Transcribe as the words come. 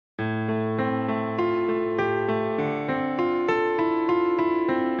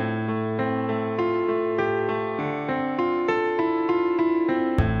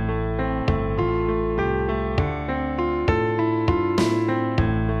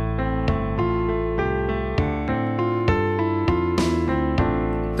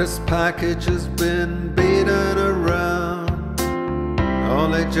This package has been beaten around,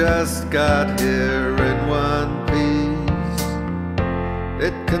 only just got here in one piece.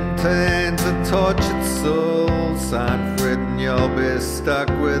 It contains a tortured soul, signed written, you'll be stuck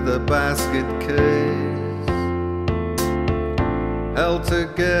with a basket case, held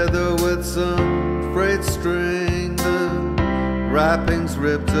together with some frayed string, the wrappings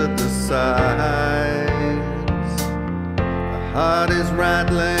ripped at the sides. The heart is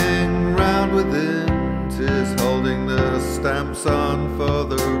rattling round within, 'tis holding the stamps on for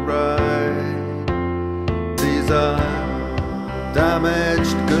the ride. These are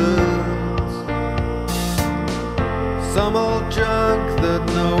damaged goods, some old junk that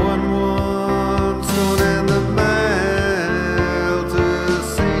no one wants, thrown in the mail to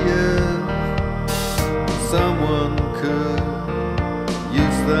see if someone could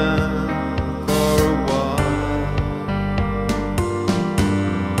use them for a while.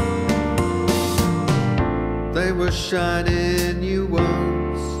 They were shiny new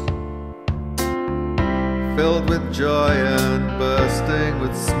ones, filled with joy and bursting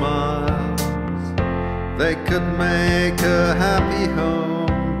with smiles. They could make a happy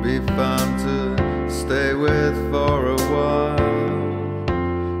home, be fun to stay with for a while.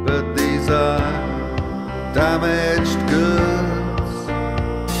 But these are damaged goods,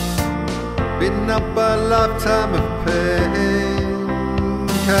 beaten up by a lifetime of pain,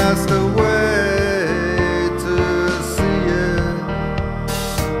 cast away to see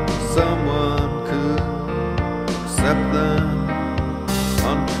if someone could accept them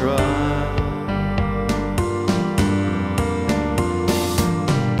on trial.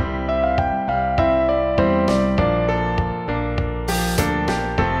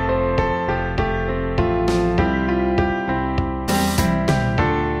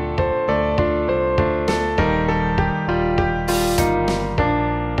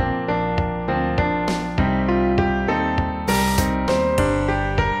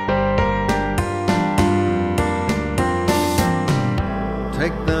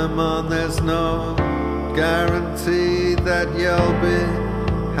 Take them on, there's no guarantee that you'll be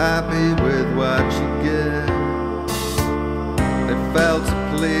happy with what you get. They fail to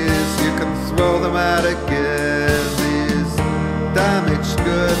please, you can throw them out again. These damaged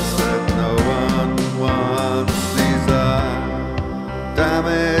goods that no one wants, these are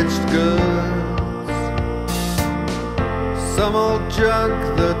damaged goods, some old junk